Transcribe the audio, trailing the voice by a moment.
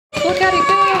Look at it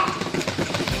go.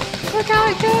 Look how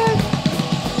it goes.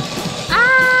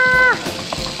 Ah!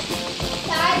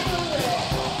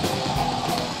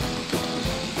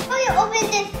 Open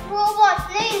this robot's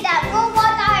name, that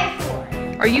robot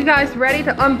dinosaur. Are you guys ready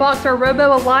to unbox our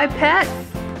Robo Alive pets?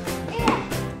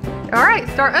 Yeah. All right,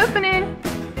 start opening.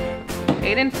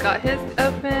 Aiden's got his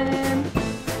open.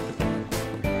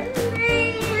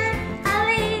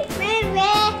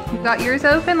 You got yours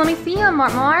open? Let me see him,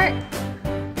 Mark.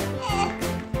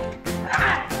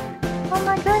 Oh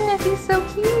my goodness, he's so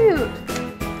cute.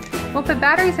 We'll put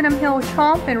batteries in him. He'll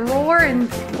chomp and roar and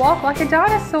walk like a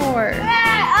dinosaur.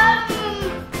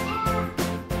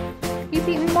 He's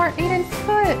eating Aiden's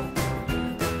foot.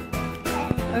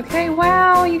 Okay,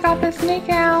 wow, you got the snake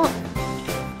out.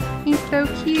 He's so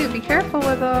cute. Be careful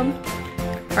with him.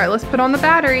 All right, let's put on the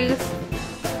batteries.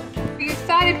 Are you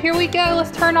excited? Here we go.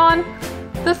 Let's turn on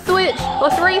the switch.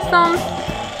 Let's race them.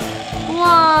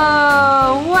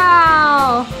 Whoa,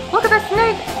 wow. Look at the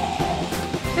snake.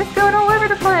 It's going all over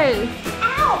the place.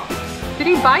 Ow! Did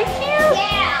he bite you?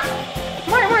 Yeah.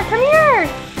 Mark, come here.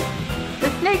 The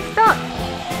snake's stuck.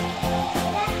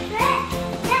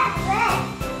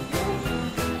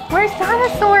 Where's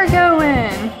Dinosaur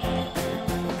going?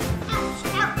 Ouch,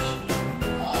 ouch.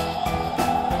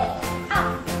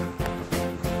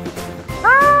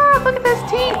 Ah, look at those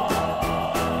teeth.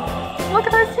 Look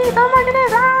at those teeth. Oh my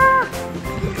goodness. Ah.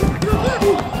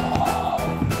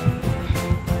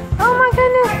 Oh my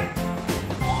goodness.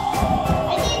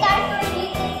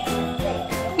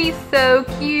 He's so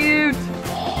cute.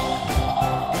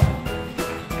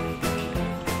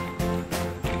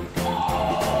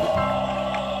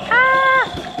 Ah!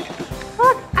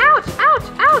 Look! Ouch! Ouch!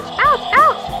 Ouch! Ouch!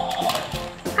 Ouch!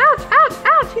 Ouch! Ouch!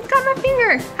 Ouch! He's got my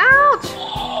finger. Ouch!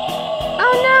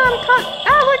 Oh no! I'm caught.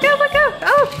 Oh, let go! Let go!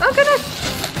 Oh! Oh goodness!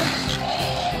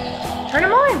 Turn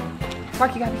him on.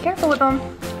 Mark, you gotta be careful with him.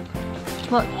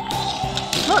 Look!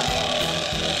 Look!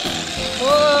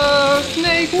 Whoa!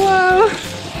 Snake! Whoa!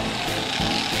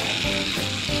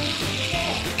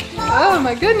 Oh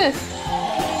my goodness!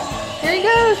 Here he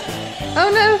goes! Oh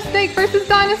no! Snake versus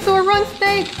dinosaur! Run,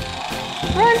 Snake!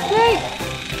 Run, Snake!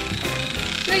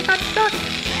 Snake got stuck!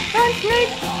 Run, Snake!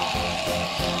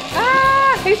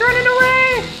 Ah! He's running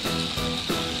away!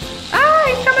 Ah!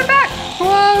 He's coming back!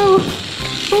 Whoa!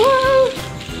 Whoa!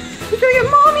 He's gonna get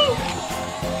mommy!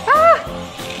 Ah!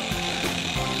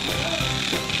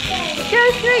 Go,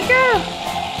 Snake, go!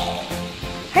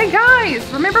 Hey guys!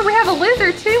 Remember we have a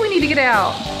lizard too we need to get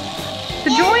out! To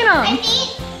join them! I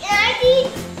need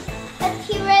a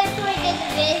T-Rex to get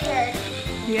the lizard.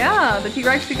 Yeah, the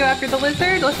T-Rex should go after the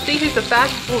lizard. Let's see who's the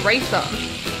fastest. We'll race them.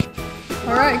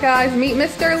 Alright guys, meet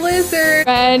Mr. Lizard.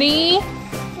 Ready?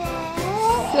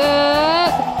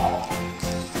 Set.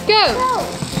 Go!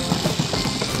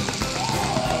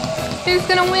 Who's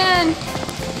gonna win?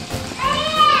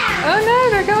 Oh no,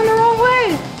 they're going the wrong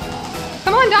way.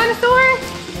 Come on, Dinosaur.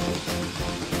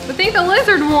 I think the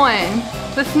lizard won.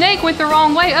 The snake went the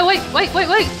wrong way. Oh wait.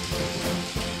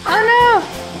 Oh no.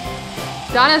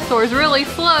 Dinosaur's really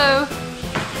slow.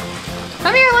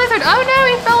 Come here, lizard. Oh no,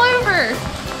 he fell over.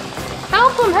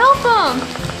 Help him, help him.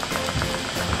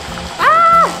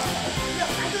 Ah!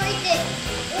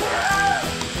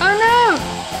 Oh no.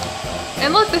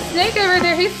 And look, the snake over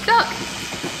there, he's stuck.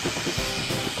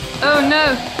 Oh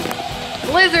no.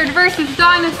 Lizard versus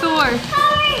dinosaur.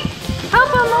 Hurry! Help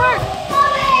him, Mark.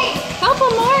 Hurry! Help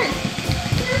him, Mark.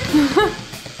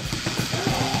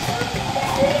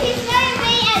 He's running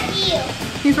away at you.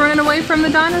 He's running away from the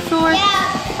dinosaur. Yeah.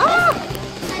 Ah!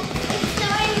 It's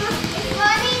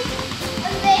running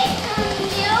away from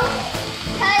you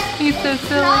because He's so it's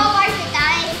silly. not like a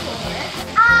dinosaur.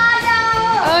 Oh no!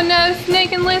 Oh no,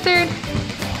 snake and lizard.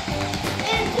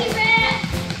 And T-Rex.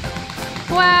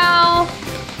 Wow.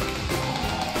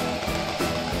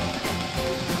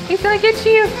 He's gonna get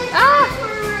you. Ah!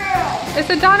 It's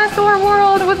a dinosaur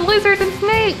world with lizards and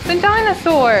snakes and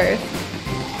dinosaurs.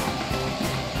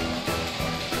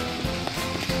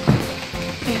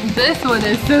 And this one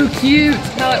is so cute.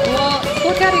 How it walks.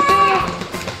 Look at it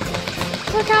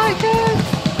go. Look how it goes.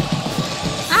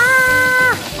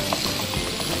 Ah!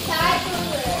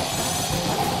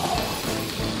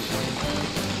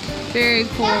 Very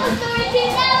cool. Here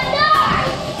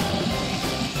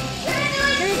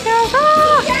he goes. Ah!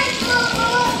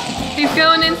 He's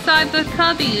going inside the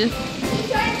cubby.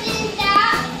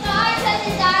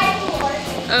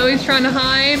 Oh, he's trying to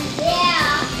hide?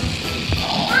 Yeah.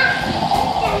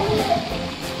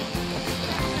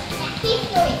 Keep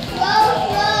going slow.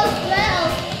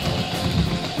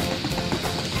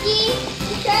 See?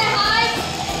 Try to hide.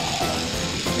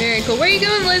 Very cool. Where are you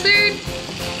going, lizard?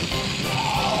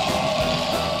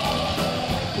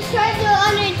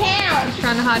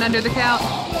 trying to hide under the couch.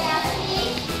 Yeah,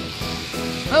 see?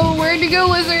 Oh, where'd you go,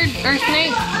 lizard? Or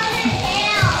snake?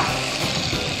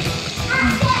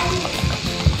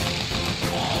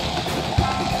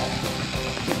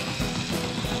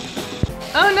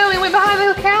 Oh no, he went behind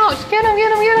the couch. Get him,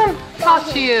 get him, get him.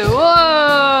 Caught you.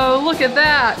 Whoa, look at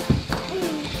that.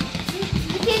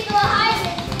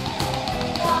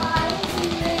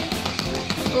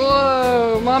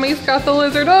 Whoa, mommy's got the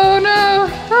lizard. Oh no,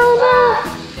 oh no.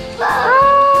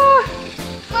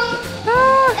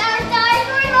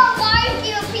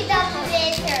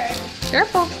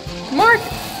 Careful. Mark,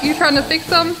 you trying to fix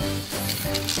them?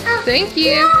 Thank you.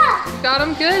 Yeah. Got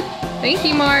them good. Thank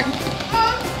you, Mark.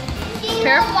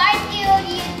 Careful.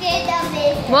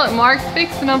 Look, Mark's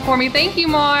fixing them for me. Thank you,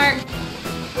 Mark.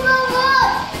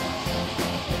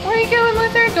 Where are you going,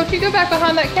 lizard? Don't you go back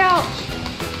behind that couch.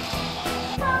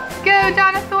 Go,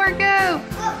 dinosaur, go.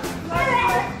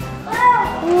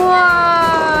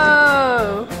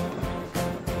 Whoa.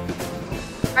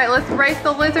 All right, let's race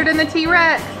the lizard and the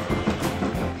T-Rex.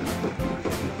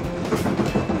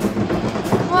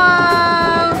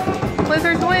 Whoa.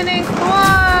 Lizard's winning.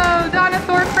 Whoa,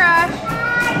 dinosaur crash.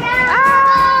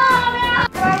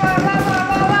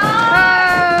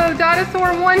 Oh,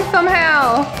 dinosaur won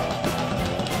somehow.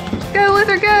 Go,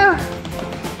 lizard, go.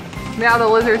 Now the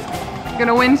lizard's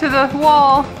gonna win to the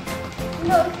wall.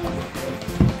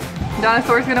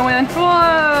 Dinosaur's gonna win.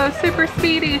 Whoa, super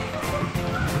speedy.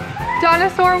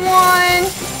 Dinosaur won.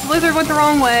 Lizard went the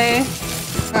wrong way. All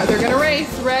right, they're gonna race.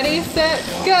 Ready, set,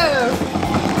 go.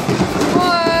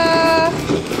 Whoa.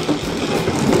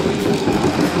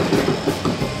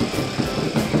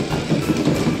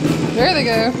 There they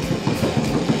go.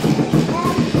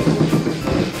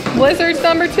 Lizard's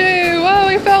number 2. Whoa,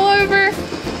 he fell over.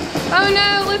 Oh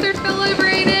no, lizard fell over,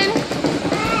 Aiden.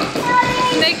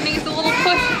 Snake needs a little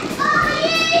push.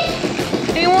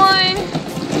 He won.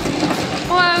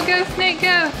 Whoa, go snake,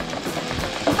 go.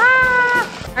 Ah!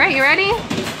 All right, you ready?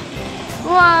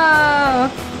 Whoa.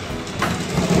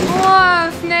 Whoa,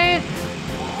 snake.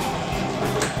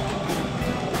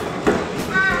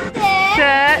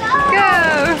 Set, go.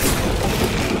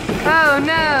 Oh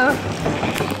no.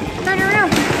 Turn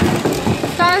around.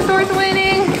 Dinosaur's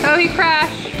winning. Oh, he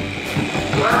crashed.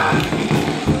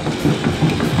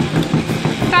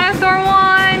 Dinosaur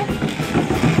won.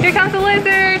 Here comes the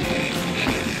lizard.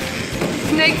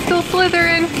 Snake's still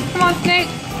slithering. Come on, snake.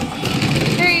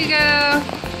 There you go.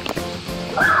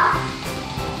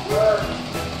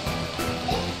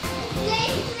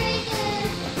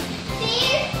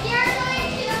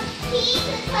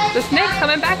 The snake's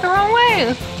coming back the wrong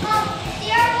way.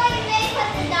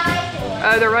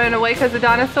 Oh, they're running away because of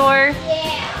dinosaur?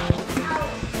 Yeah.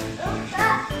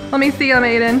 Let me see them,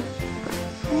 Aiden.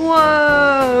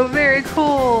 Whoa, very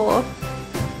cool.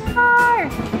 Roar.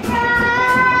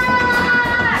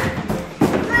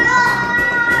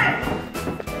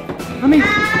 Let me see.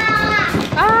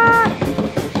 Ah!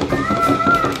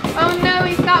 Oh no,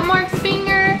 he's got Mark's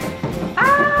finger.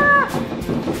 Ah!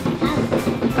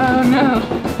 Oh no.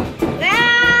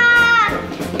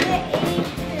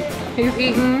 He's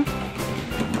eating.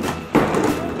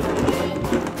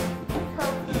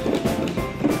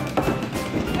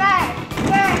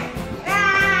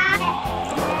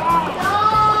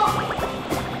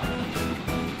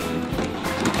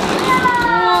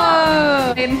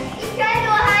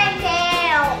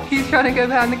 He's trying to go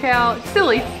behind the couch.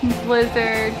 Silly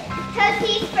lizard. Because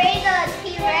he's afraid of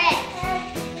T-Rex.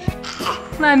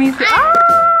 Let me see.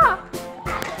 Ah!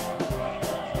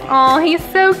 Oh, he's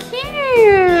so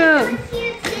cute. He's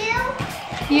cute too?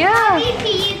 Yeah.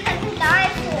 He's cute because of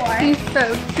dinosaur. He's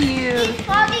so cute. He's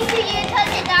probably cute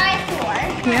because of dinosaur.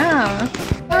 Yeah.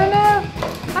 Oh no.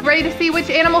 I'm ready to see which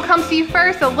animal comes to you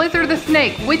first, the lizard or the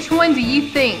snake. Which one do you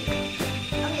think?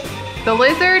 The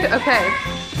lizard? Okay.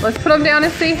 Let's put them down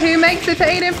and see who makes it to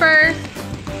Aiden first.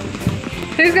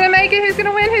 Who's gonna make it? Who's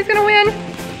gonna win? Who's gonna win?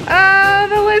 Oh,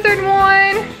 the lizard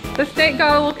won. The snake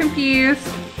got a little confused.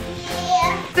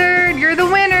 Yeah. Lizard, you're the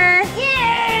winner.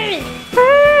 Yes!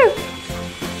 Woohoo!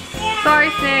 Yeah. Sorry,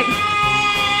 snake.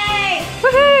 Yay!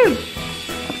 Woohoo!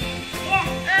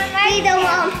 Yeah, I'm right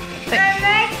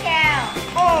now.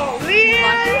 Oh,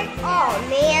 man. Oh,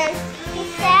 man.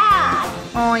 He's sad.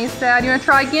 Oh, he's sad. You wanna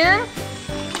try again?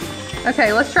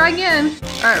 Okay, let's try again.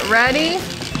 All right, ready,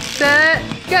 set,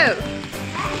 go.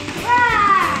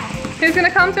 Who's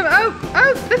gonna come to him?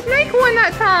 Oh, the snake won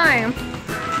that time.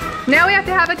 Now we have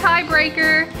to have a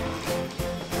tiebreaker.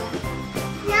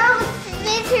 No,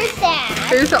 lizard's sad.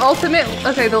 Who's the ultimate?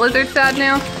 Okay, the lizard's sad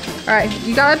now. All right,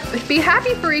 you gotta be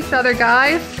happy for each other,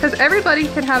 guys, because everybody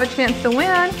can have a chance to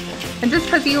win. And just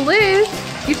because you lose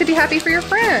You should be happy for your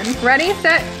friend. Ready,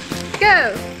 set,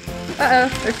 go. Uh-oh,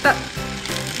 they're stuck.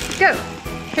 Go.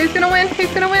 Who's gonna win?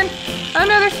 Who's gonna win? Oh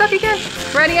no, they're stuck again.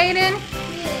 Ready, Aiden?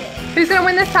 Who's gonna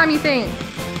win this time, you think?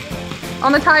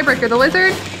 On the tiebreaker, the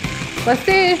lizard? Let's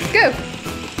see, go.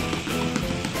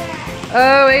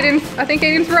 Oh, I think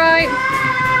Aiden's right.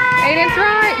 Aiden's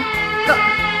right.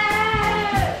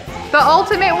 The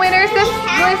ultimate winner is this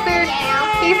lizard.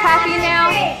 He's happy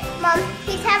now. Mom,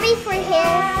 he's happy for his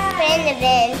friend to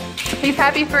win. He's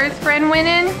happy for his friend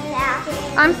winning?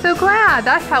 Yeah. I'm so glad.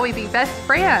 That's how we be best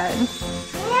friends.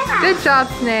 Yeah. Good job,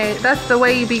 Snake. That's the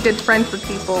way you be good friends with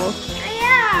people.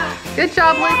 Yeah. Good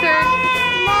job, lizard.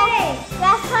 Mom,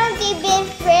 last time they been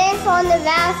friends on the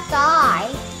last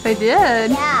side. They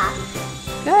did? Yeah.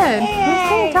 Good. Let's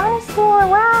see, dinosaur.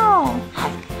 Wow.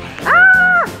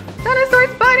 Ah!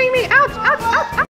 Dinosaur's biting me. Ouch, ouch, ouch, ouch.